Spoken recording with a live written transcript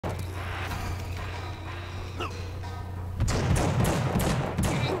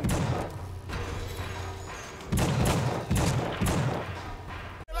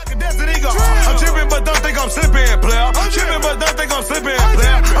I'm slipping, player. I'm tripping, but don't think I'm slipping,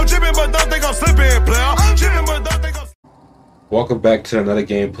 player. I'm tripping, but don't think I'm slipping, player. I'm tripping, but don't think I'm. Welcome back to another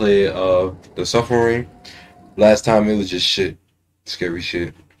gameplay of The Suffering. Last time it was just shit. Scary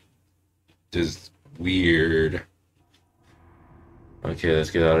shit. Just weird. Okay, let's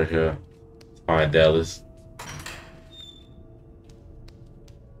get out of here. Find Dallas.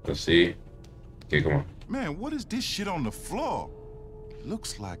 Let's see. Okay, come on. Man, what is this shit on the floor? It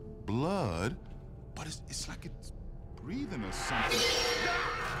looks like blood, but it's like it's breathing or something.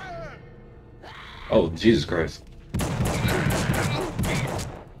 Oh, Jesus Christ.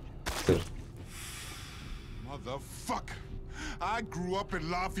 Motherfucker. I grew up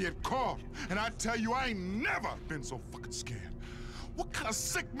in Lafayette Court, and I tell you, I ain't never been so fucking scared. What kind of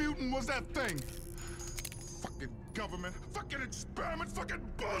sick mutant was that thing? Fucking government, fucking experiment, fucking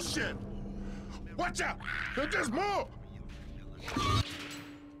bullshit! Watch out! There's more!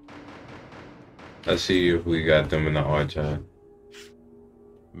 Let's see if we got them in the archive.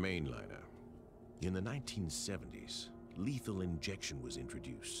 Mainliner. In the 1970s, lethal injection was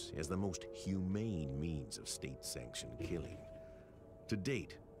introduced as the most humane means of state-sanctioned killing. To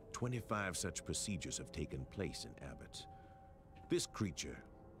date, 25 such procedures have taken place in Abbott. This creature,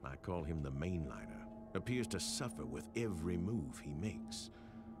 I call him the Mainliner, appears to suffer with every move he makes.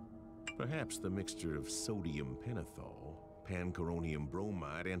 Perhaps the mixture of sodium pentothal, pancuronium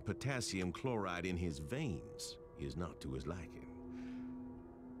bromide, and potassium chloride in his veins is not to his liking.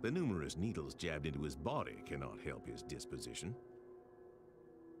 The numerous needles jabbed into his body cannot help his disposition.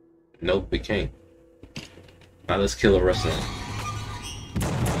 Nope, it can't. Now let's kill the rest of them.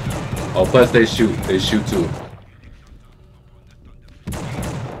 Oh, plus they shoot too.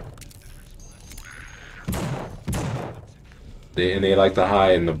 They like to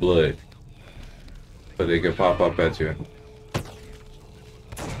hide in the blood, but they can pop up at you.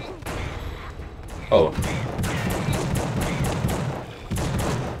 Oh.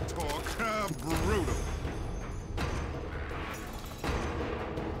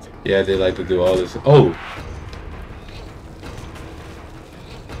 Yeah, they like to do all this. Oh!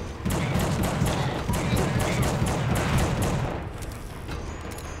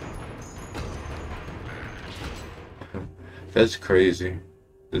 That's crazy.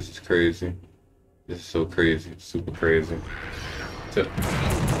 This is crazy. This is so crazy. Super crazy. So,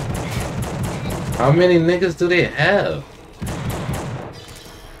 how many niggas do they have?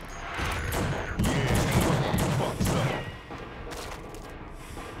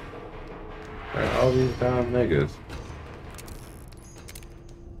 All these damn niggas.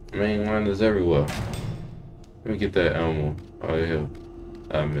 Mainliners everywhere. Let me get that ammo. Oh yeah,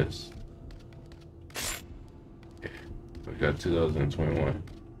 I missed. We got 2021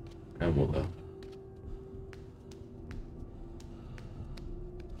 ammo though.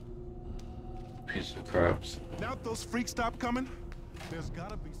 Piece of craps. Now those freaks stop coming, there's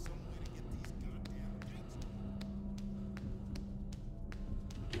gotta be some way to get these goddamn gates.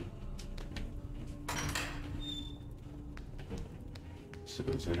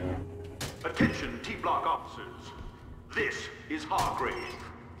 Attention, T-Block officers. This is Hargrave.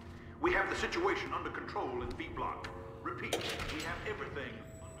 We have the situation under control in B-Block. Repeat, we have everything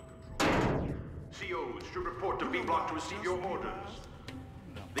under control. COs should report to B-Block to receive your orders.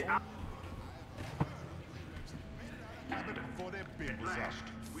 Before their bid was up.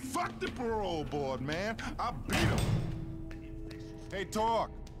 Fuck the parole board, man. I beat him. Hey,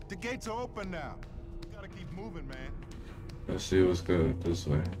 Torque, the gates are open now. We gotta keep moving, man. Let's see what's good this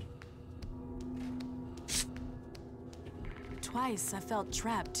way. Twice I felt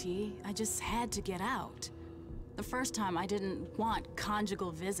trapped, T. I just had to get out. The first time I didn't want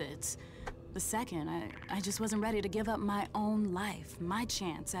conjugal visits. The second, I just wasn't ready to give up my own life, my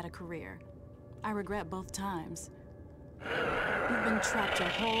chance at a career. I regret both times. You've been trapped your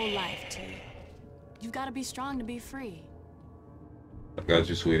whole life, T. You've got to be strong to be free. I got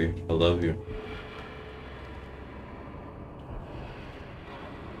you, sweetie. I love you.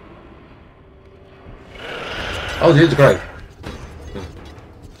 Oh, Jesus Christ.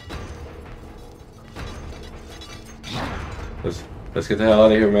 Let's get the hell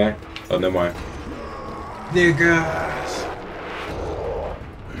out of here, man. Oh, never mind. Niggas.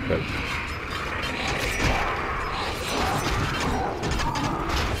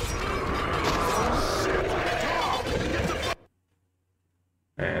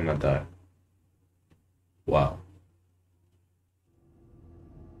 And I died. Wow.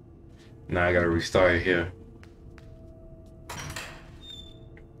 Now I gotta restart it here.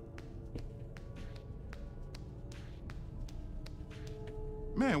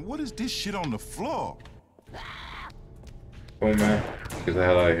 Man, what is this shit on the floor? Come on, man. Get the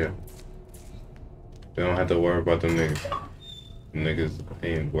hell out of here. We don't have to worry about them niggas. Them niggas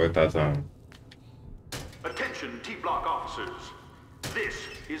ain't worth our time. Attention, T-Block officers. This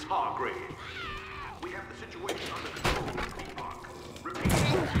is Hargrave. We have the situation under control in B-Block. Repeat.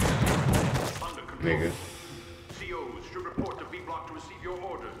 Under control. Nigga. COs should report to B-Block to receive your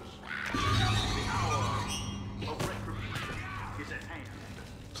orders. The hour of retribution is at hand.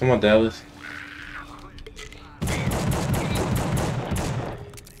 Come on, Dallas.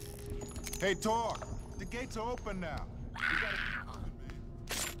 Hey, Tor, the gates are open now. You gotta keep moving, man.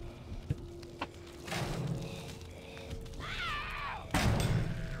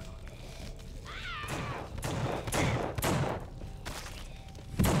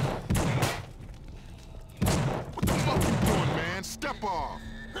 What the fuck you doing, man? Step off.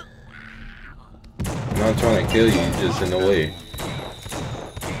 I'm not trying to kill you, you're just in the way.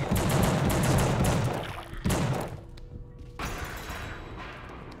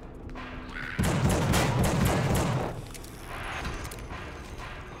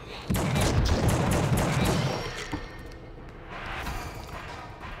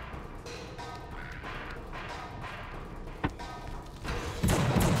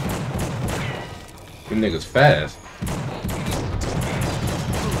 You niggas fast.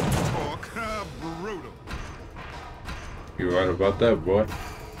 Talk, brutal. You right about that, boy.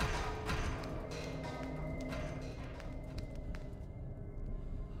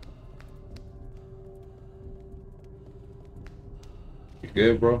 You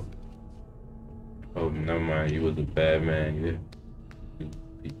good, bro? Oh, never mind. You was a bad man, yeah.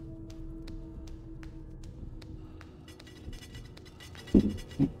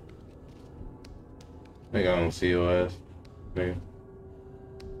 Nigga, I don't see your ass. Nigga.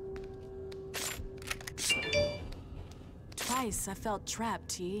 Twice I felt trapped,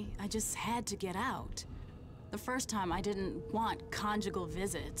 T. I just had to get out. The first time I didn't want conjugal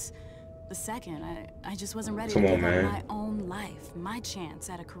visits. The second, I just wasn't ready to give up my own life, my chance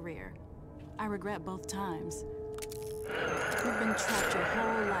at a career. I regret both times. You've been trapped your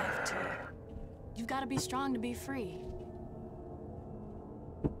whole life, T. You've got to be strong to be free.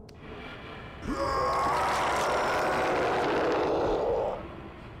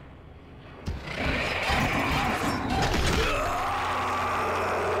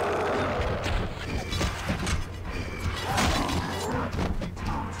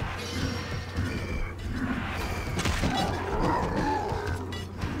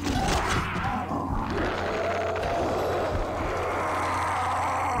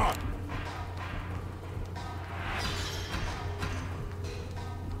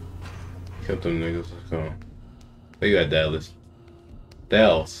 Kept them niggas. Let's go. Where you at, Dallas?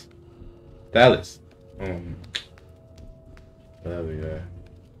 Dallas. Dallas. There we go.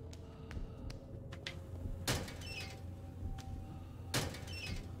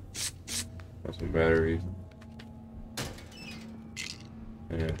 Got some batteries.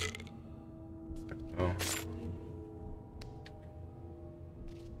 Yeah. Oh.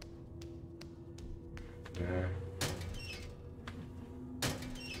 Yeah.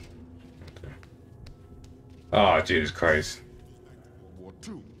 Oh, Jesus Christ. World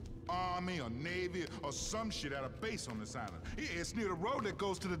War II. Army or Navy or some shit at a base on this island. It's near the road that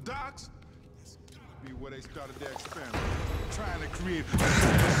goes to the docks. It's gotta be where they started their experiment. Trying to create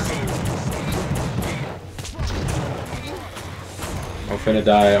I'm finna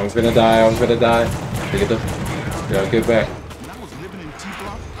die. I'm finna die. I'm finna die. Get the... Yeah, get back. When I was living in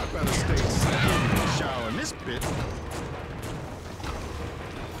T-Block, I'd rather stay inside and shower in this bit.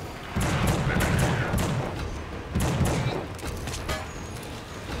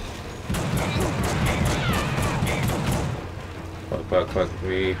 Fuck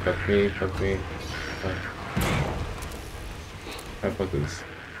me. Fuck this.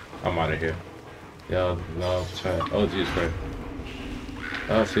 I'm out of here. Yo, no, try. Oh, Jesus Christ.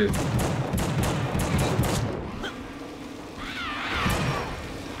 Oh, shit.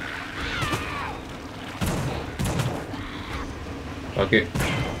 Fuck it.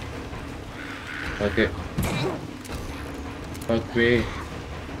 Fuck it. Fuck me.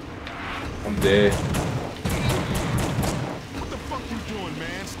 I'm dead. What the fuck you doing,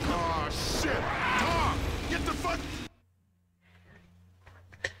 man? Oh, shit. Tom, get the fuck...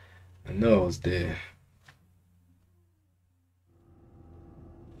 I know I was dead.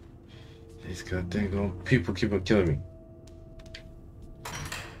 These goddamn people keep on killing me.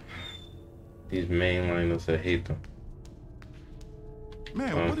 These mainliners, I hate them.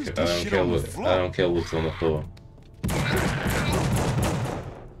 Man, what is this shit on the floor? I don't care what's on the floor.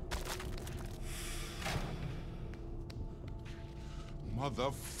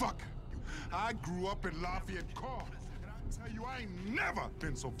 Motherfucker. I grew up in Lafayette Court, and I tell you, I ain't never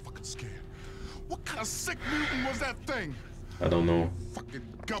been so fucking scared. What kind of sick mutant was that thing? I don't know. Fucking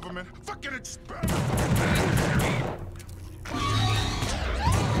government. Fucking experiment.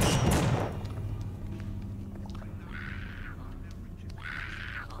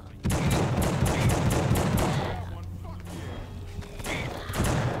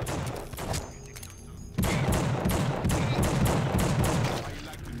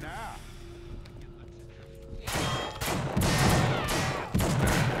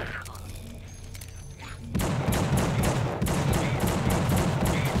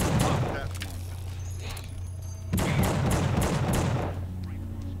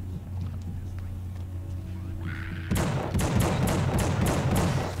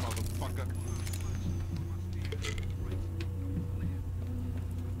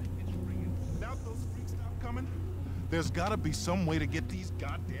 There's gotta be some way to get these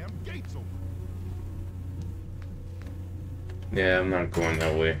goddamn gates open. Yeah, I'm not going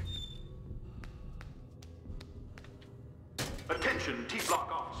that way. Attention, T-Block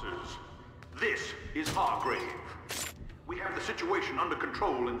officers. This is Hargrave. We have the situation under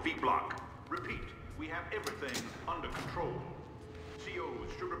control in V-Block. Repeat, we have everything under control. COs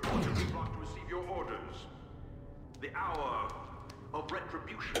should report to V-Block to receive your orders. The hour of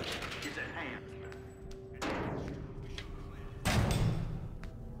retribution is at hand.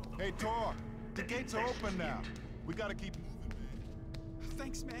 Hey, Tor, the gates are open now. We gotta keep moving, man.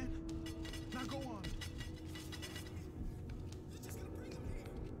 Thanks, man. Now go on.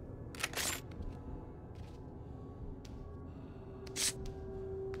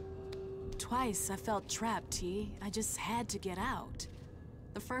 Twice I felt trapped, T. I just had to get out.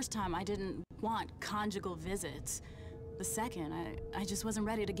 The first time I didn't want conjugal visits. The second, I just wasn't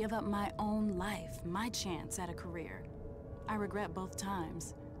ready to give up my own life, my chance at a career. I regret both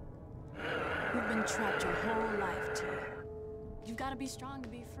times. You've been trapped your whole life, T. You've got to be strong to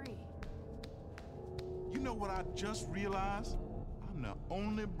be free. You know what I just realized? I'm the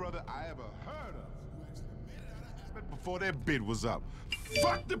only brother I ever heard of who actually made it out of Abbott before their bid was up.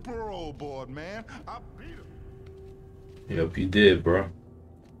 Fuck the parole board, man. I beat him. Yep, you did, bro.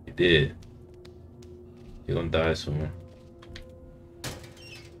 You did. You're gonna die soon.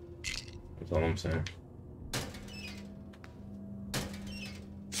 That's all I'm saying.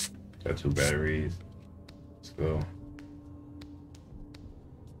 Got 2 batteries. Let's go.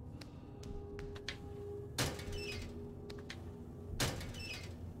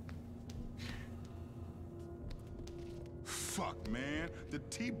 Fuck, man. The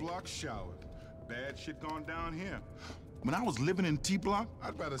T-Block showered. Bad shit going down here. When I was living in T-Block,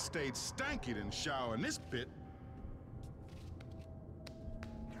 I'd rather stayed stanky than shower in this pit.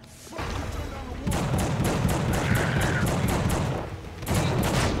 Fuck, you turned down the water.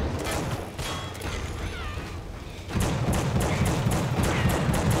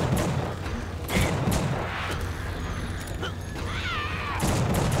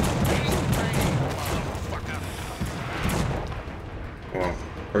 Come on.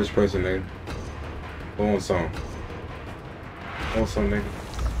 First person, nigga. Go on song. Go on song, nigga.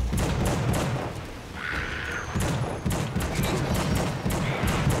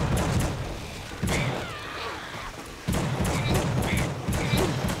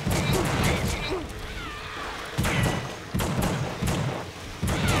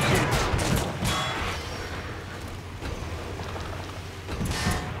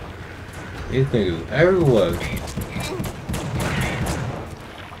 These niggas everywhere.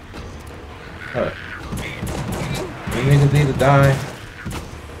 Huh. You niggas need to die.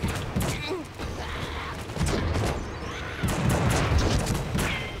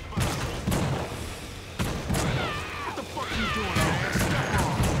 What the fuck you doing, man? Step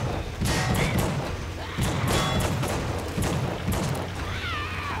on.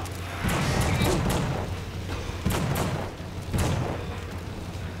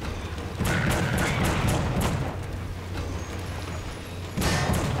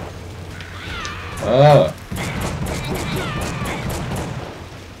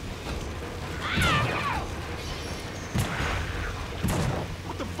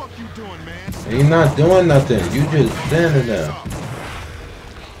 What the fuck you doing, man? You're not doing nothing. You just standing there. I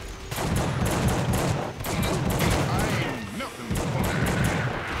ain't nothing to fuck with.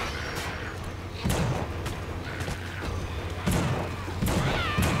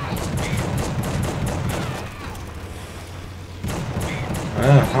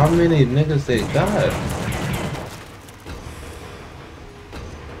 How many niggas they got?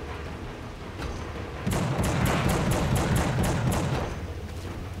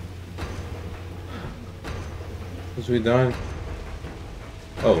 Was we done?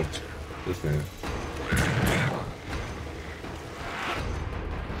 Oh, this man.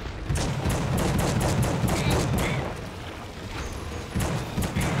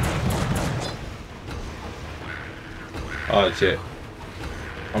 Oh shit.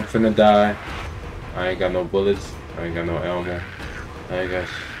 I'm finna die. I ain't got no bullets. I ain't got no ammo. I ain't got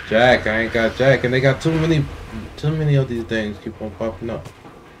Jack. I ain't got Jack. And they got too many of these things keep on popping up.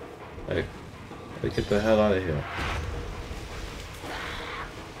 Like, get the hell out of here.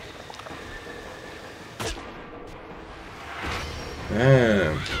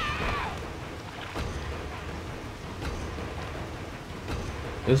 Damn.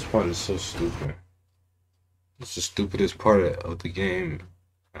 This part is so stupid. It's the stupidest part of the game.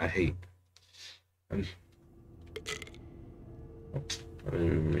 I hate. I didn't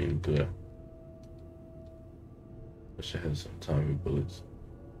even mean to do that. I should have some timing bullets.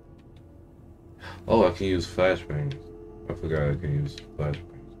 Oh, I can use flashbangs. I forgot I can use flashbangs.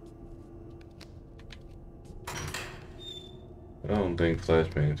 I don't think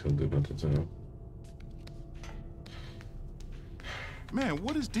flashbangs will do nothing to them. Man,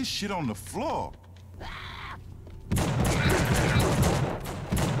 what is this shit on the floor?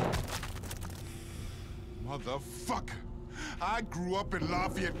 Motherfucker. I grew up in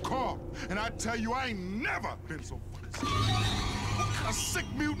Lafayette Court, and I tell you, I ain't never been so fucking scared. What kind of sick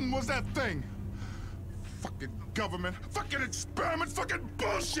mutant was that thing? Fucking government, fucking experiment, fucking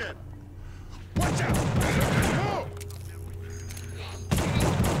bullshit! Watch out! Whoa!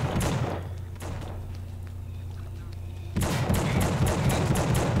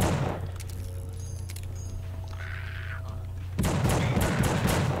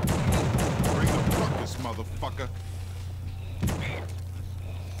 Bring the ruckus, motherfucker.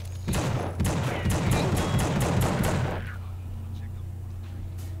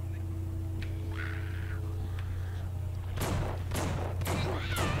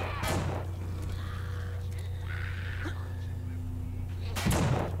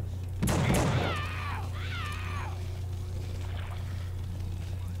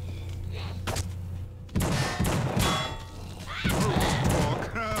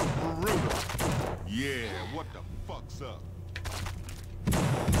 Yeah, what the fuck's up?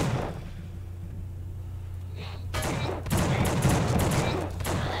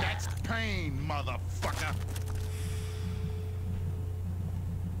 That's pain, motherfucker.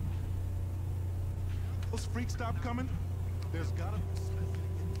 Those freaks stop coming? There's gotta be.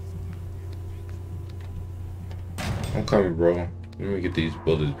 I'm coming, bro. Let me get these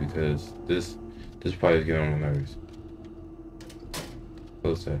bullets because this part is getting on my nerves.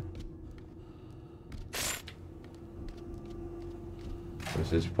 Close that.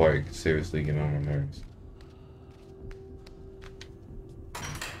 This part seriously getting on my nerves.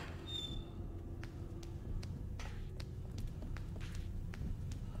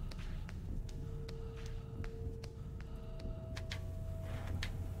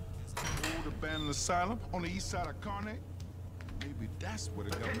 Old abandoned asylum on the east side of Carne? Maybe that's where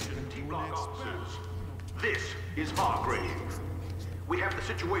the government's Attention been doing T-Block that officers. spell. This is Hargrave. We have the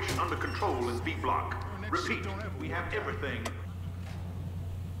situation under control in V Block. Repeat, we have everything.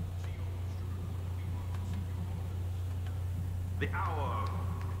 The hour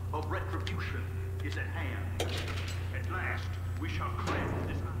of retribution is at hand. At last, we shall cleanse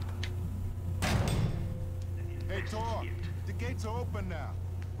this. Hey, This Tor, is it. the gates are open now.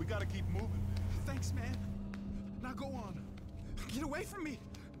 We gotta keep moving. Thanks, man. Now go on. Get away from me.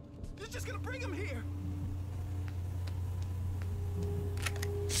 You're just gonna bring him here.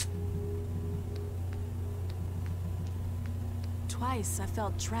 Twice I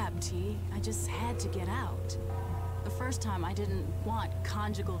felt trapped, T. I just had to get out. The first time I didn't want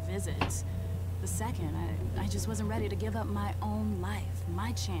conjugal visits. The second, I just wasn't ready to give up my own life,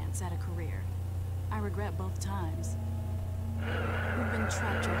 my chance at a career. I regret both times. You've been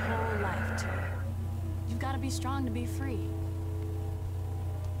trapped your whole life, T. You've got to be strong to be free.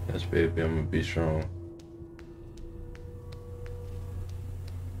 Yes, baby, I'm gonna be strong.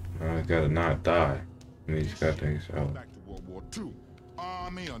 I gotta not die in these goddamn out. Back to World War II.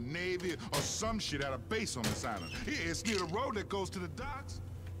 Army or Navy or some shit had a base on this island. It's near the road that goes to the docks.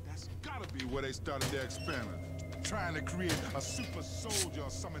 That's gotta be where they started their experiment. Trying to create a super soldier or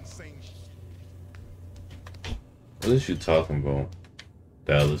some insane shit. What is you talking about,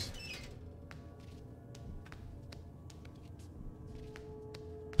 Dallas?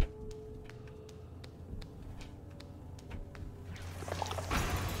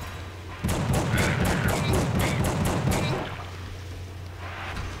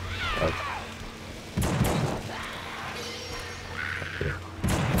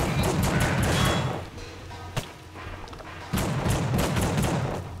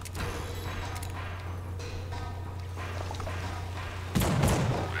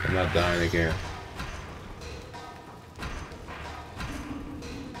 I'm not dying again.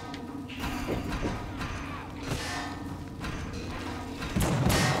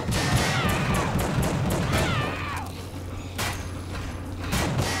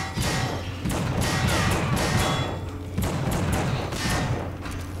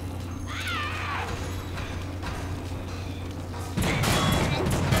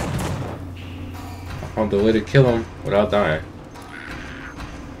 found the way to kill him without dying.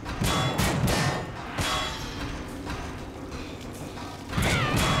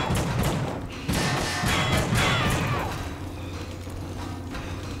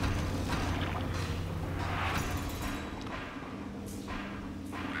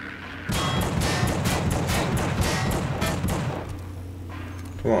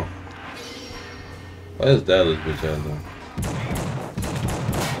 Come on. What is that little bitch ass doing?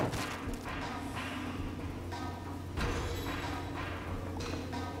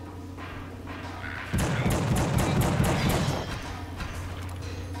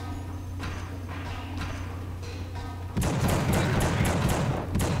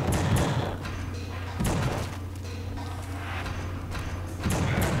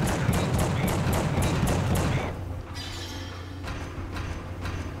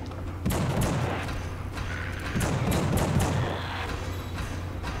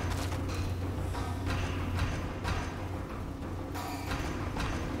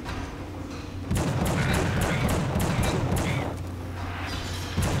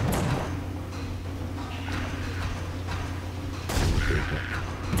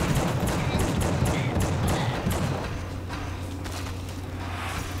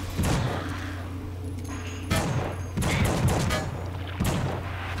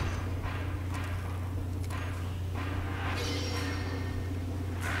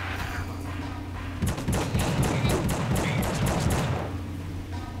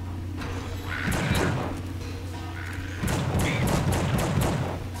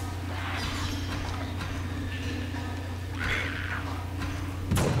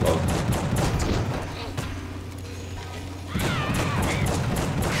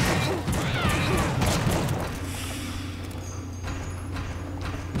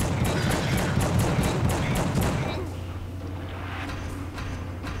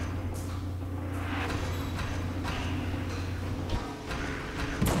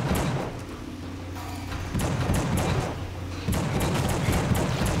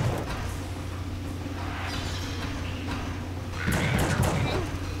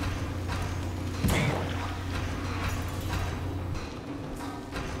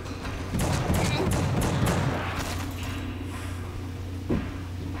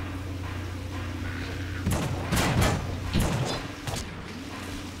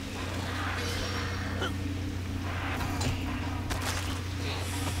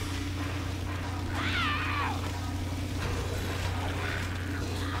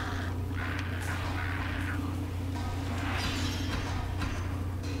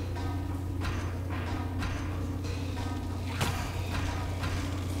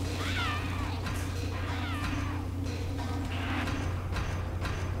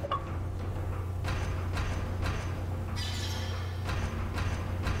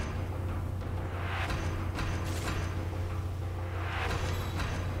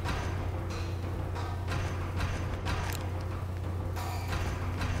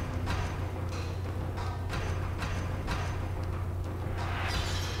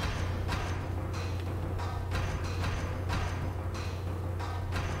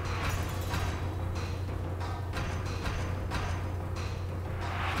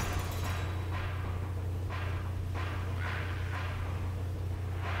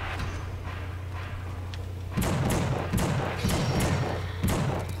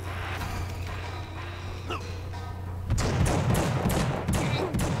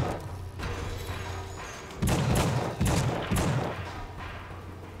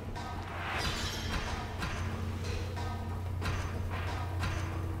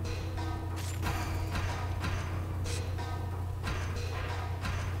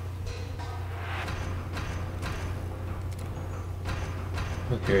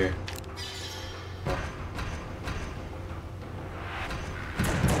 Okay.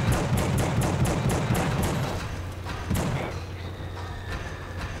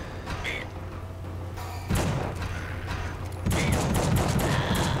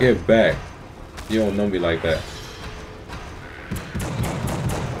 Get back. You don't know me like that.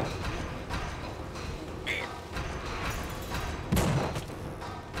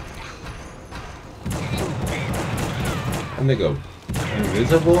 That nigga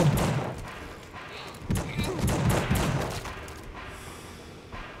invisible?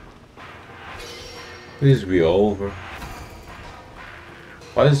 Please be over.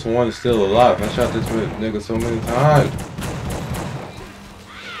 Why is this one still alive? I shot this nigga so many times.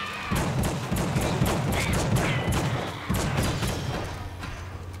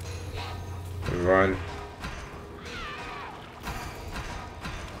 Run.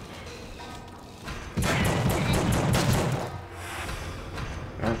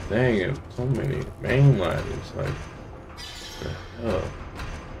 God Dang it, so many mainliners, like, what the hell?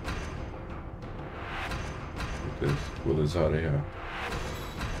 Get this bullets out of here.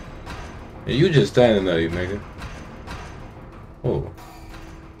 And you just standing there, you nigga. Whoa.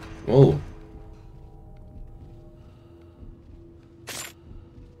 Whoa.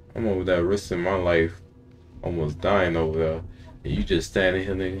 I'm over there risking my life, almost dying over there. And you just standing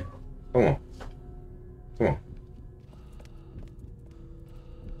here, nigga. Come on. Come on.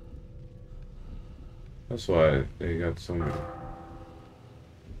 That's why they got so many.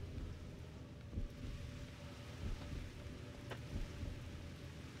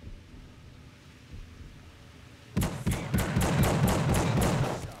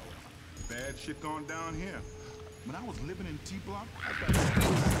 Bad shit going down here. When I was living in T-Block, I got in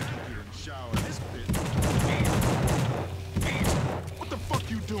the shower in this bitch. What the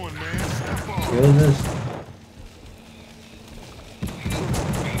fuck you doing, man? Step off. What is this?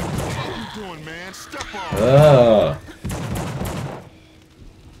 What you doing, man? Step off.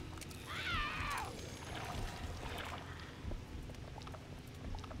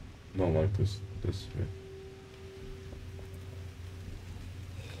 Don't like this man.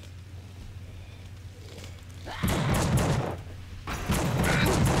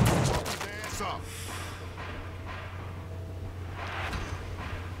 Dance up.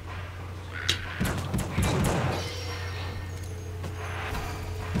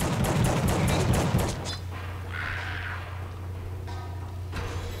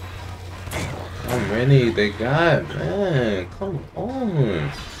 How many they got, man? Come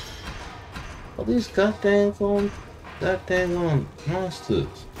on. All these goddamn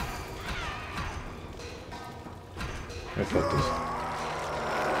monsters. I fuck this.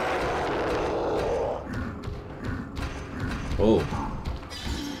 Oh.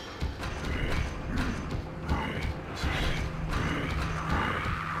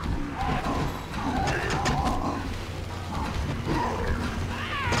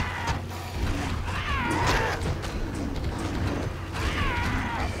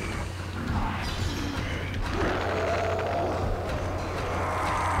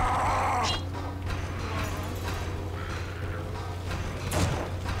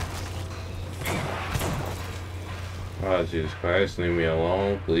 Oh, Jesus Christ, leave me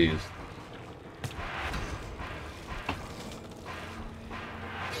alone, please.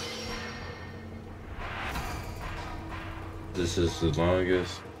 This is the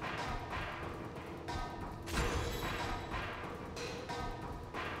longest.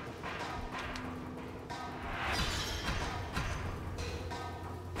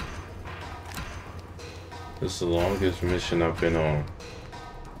 This is the longest mission I've been on.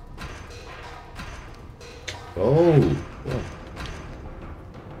 Oh.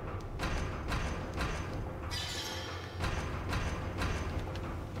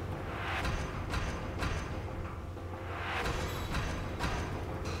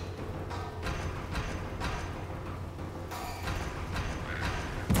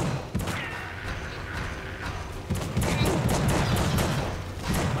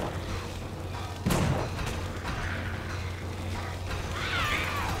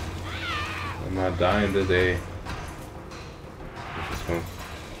 I'm not dying today.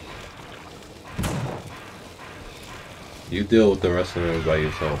 You deal with the rest of them by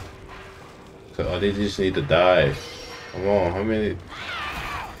yourself. Oh, they just need to die. Come on, how many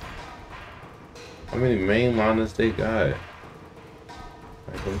mainliners they got?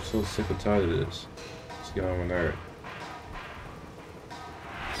 Like, I'm so sick and tired of this. Let's get on my nerve.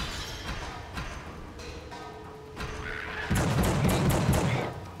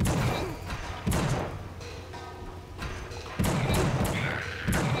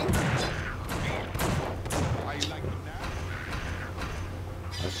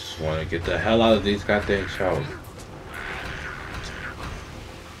 Want to get the hell out of these goddamn showers.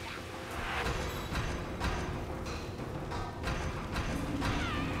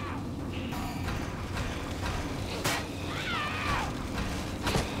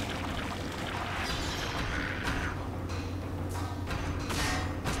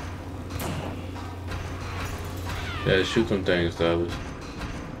 Yeah, shoot some things, Dallas.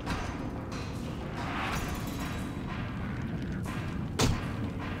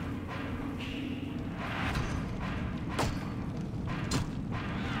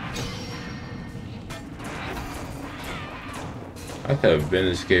 I could have been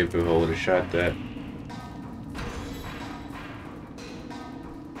escaped if I would have shot that.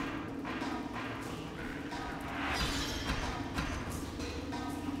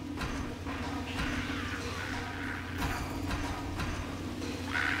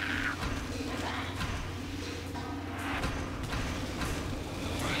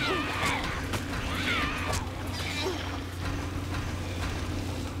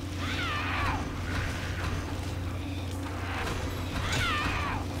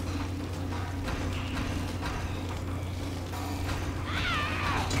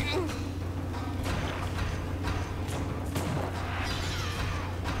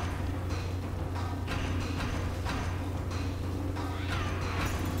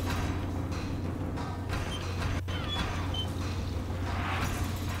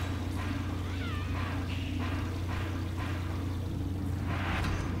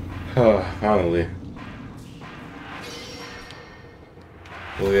 Oh, finally.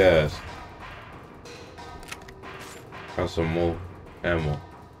 Oh yes. Got some more ammo.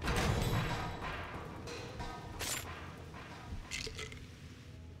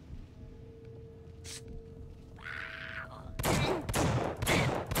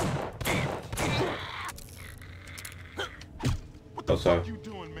 What the sorry. fuck you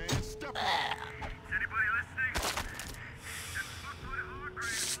doing, man? Step up. Anybody listening? That fuckload of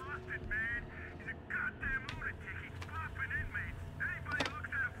Hargraves lost it, man. He's a goddamn lunatic. He's popping inmates. Anybody who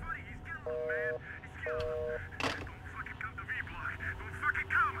looks at him funny, he's killing them, man. He's killing them. Don't fucking come to V Block. Don't fucking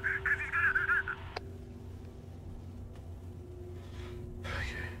come, cause he's gonna...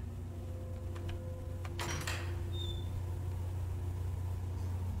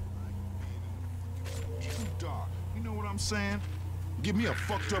 Too dark. You know what I'm saying? Give me a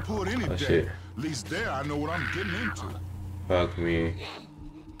fucked up hood any Oh, day. shit. At least there I know what I'm getting into. Fuck me.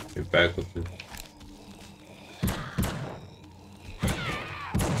 Get back with it.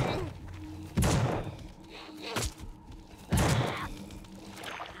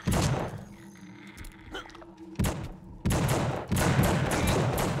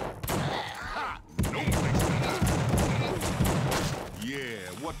 Yeah,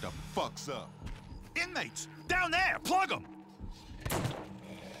 what the fuck's up? Inmates! Down there! Plug them!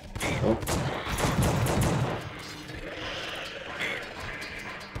 Oh.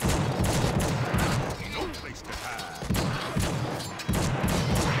 No place to hide.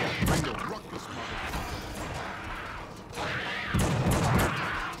 Bring the ruckus, motherfucker.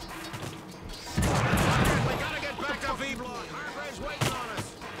 We gotta get back to V Block. Hargrave's waiting on us.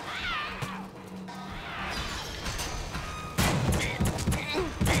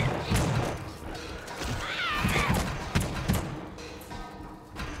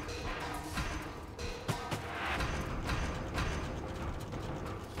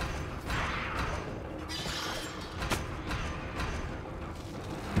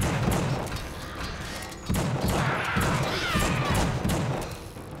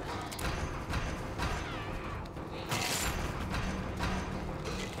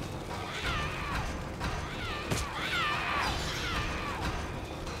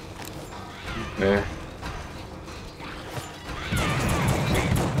 Yeah.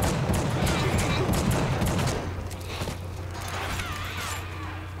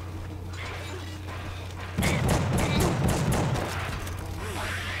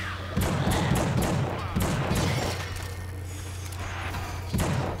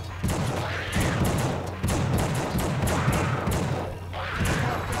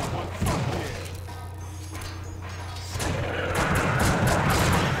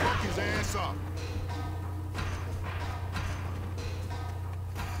 Fuck his ass up.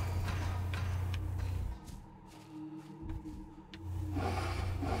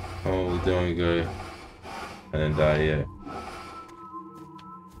 Oh, we're doing good. I didn't die yet.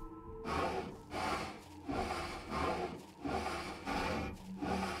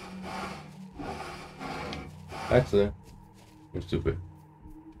 Actually, I'm stupid.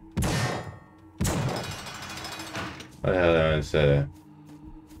 Why the hell did I say that?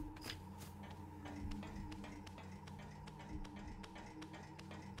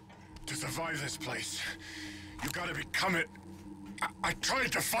 To survive this place, you gotta become it. I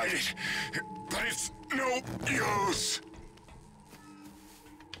tried to fight it, but it's no use.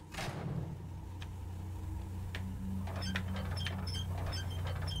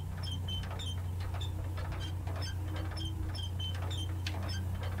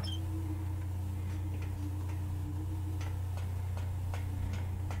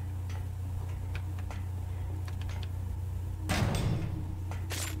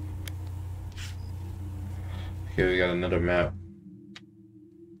 Okay, we got another map.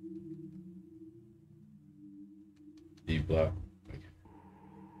 E block.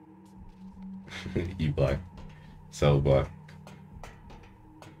 E block. Cell block.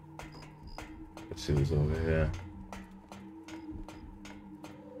 Let's see what's over here.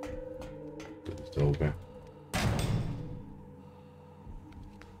 It's open.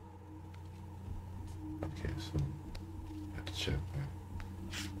 Okay, so I have to check that.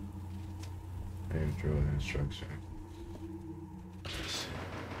 And draw the instruction.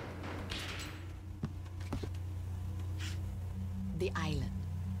 The island.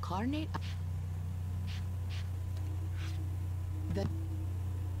 Carnate. The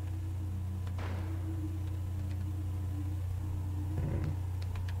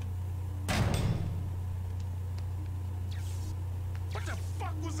What the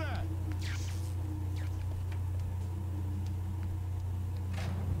fuck was that?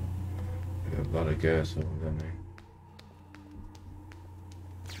 We got a lot of gas over there, man.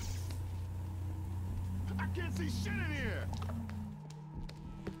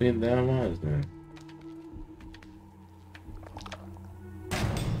 Being damn honest, man.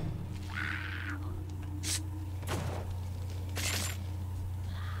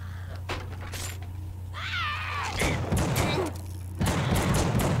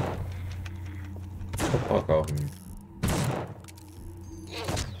 Get the fuck off me.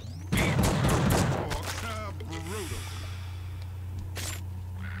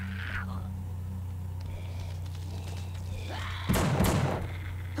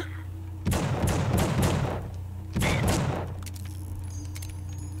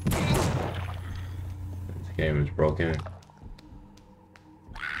 This game is broken.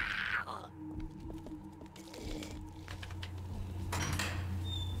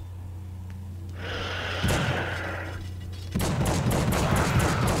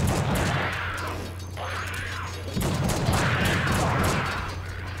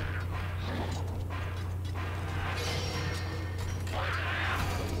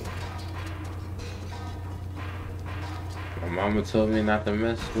 My mama told me not to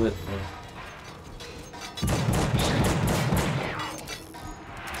mess with them.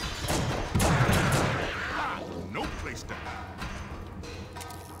 No place to hide.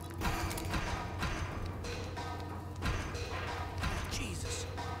 Jesus,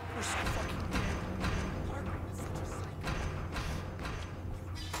 we're so fucking dead. Hargrave is such a psycho.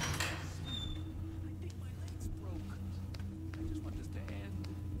 I think my leg's broke. I just want this to end.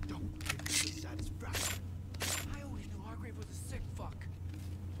 Don't give me the satisfaction. I always knew Hargrave was a sick fuck.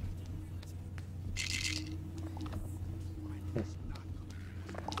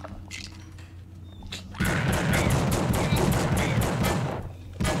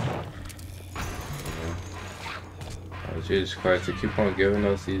 Oh, Jesus Christ, they keep on giving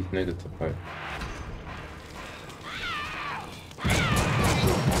us these niggas to fight.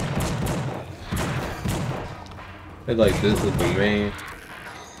 It's like this is the main.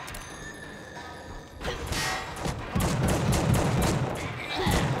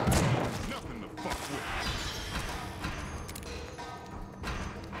 Nothing to fuck with.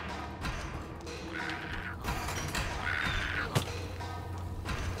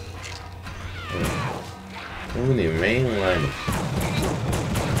 Too many mainliners.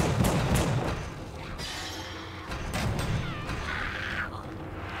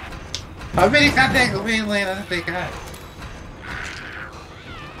 How many goddamn mainliners they got?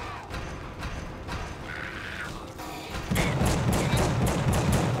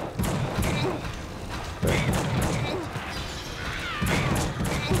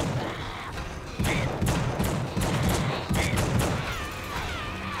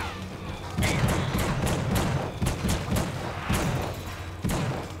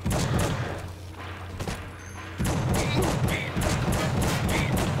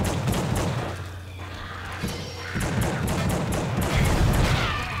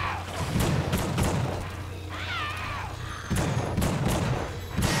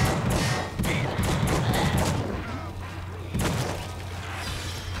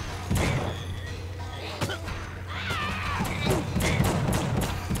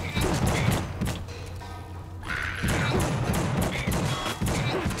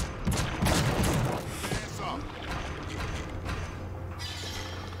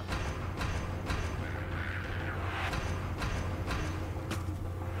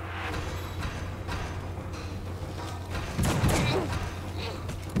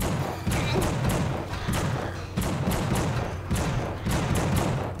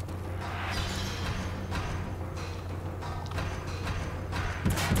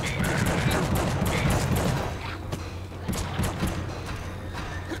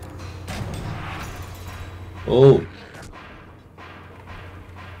 Oh.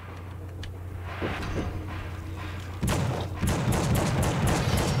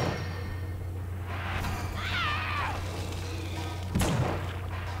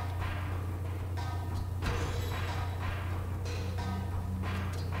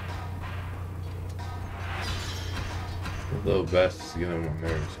 Little bastards get on my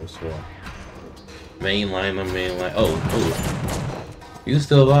nerves, I swear. Mainline. Oh. You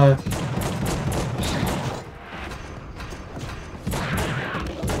still alive?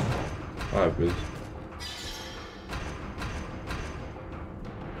 Alright, bitch.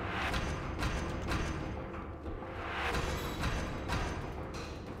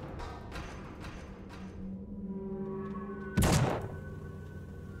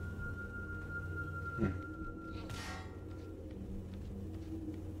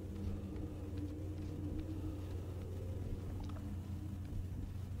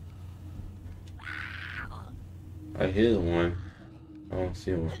 I hear one. I don't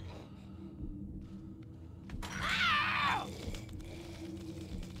see one.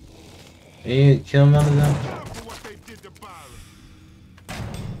 He ain't kill none of them. For what they did to Byron.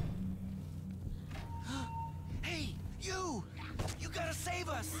 Hey, you! You gotta save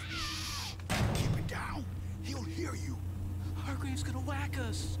us! Keep it down. He'll hear you. Hargrave's gonna whack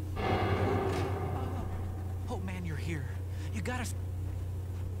us. Oh man, you're here. You gotta...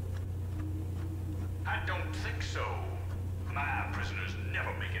 I don't think so. My prisoners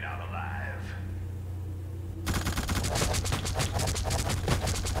never make it out alive.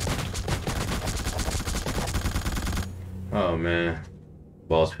 Oh man,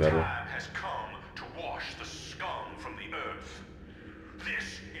 boss battle. Time has come to wash the scum from the earth.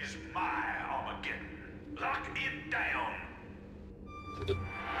 This is my Armageddon. Lock it down.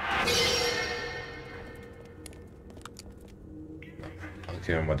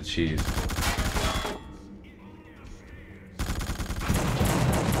 Okay, I'm about to cheese.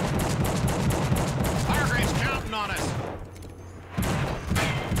 Hargrave's counting on us.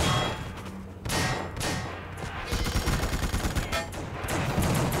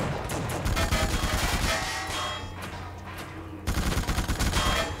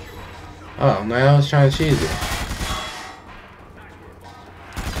 Oh, now I was trying to cheese it.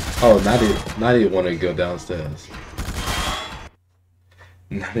 Oh, now they want to go downstairs.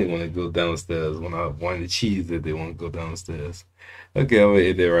 Now they want to go downstairs. When I wanted to cheese it, they want to go downstairs. Okay, I'm gonna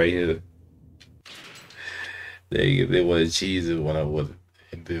hit it right here. They want to cheese it when I would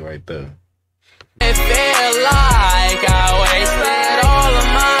hit it right there. It feel like I wasted all of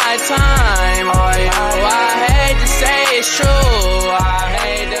my time. Oh, yo, I hate to say it's true.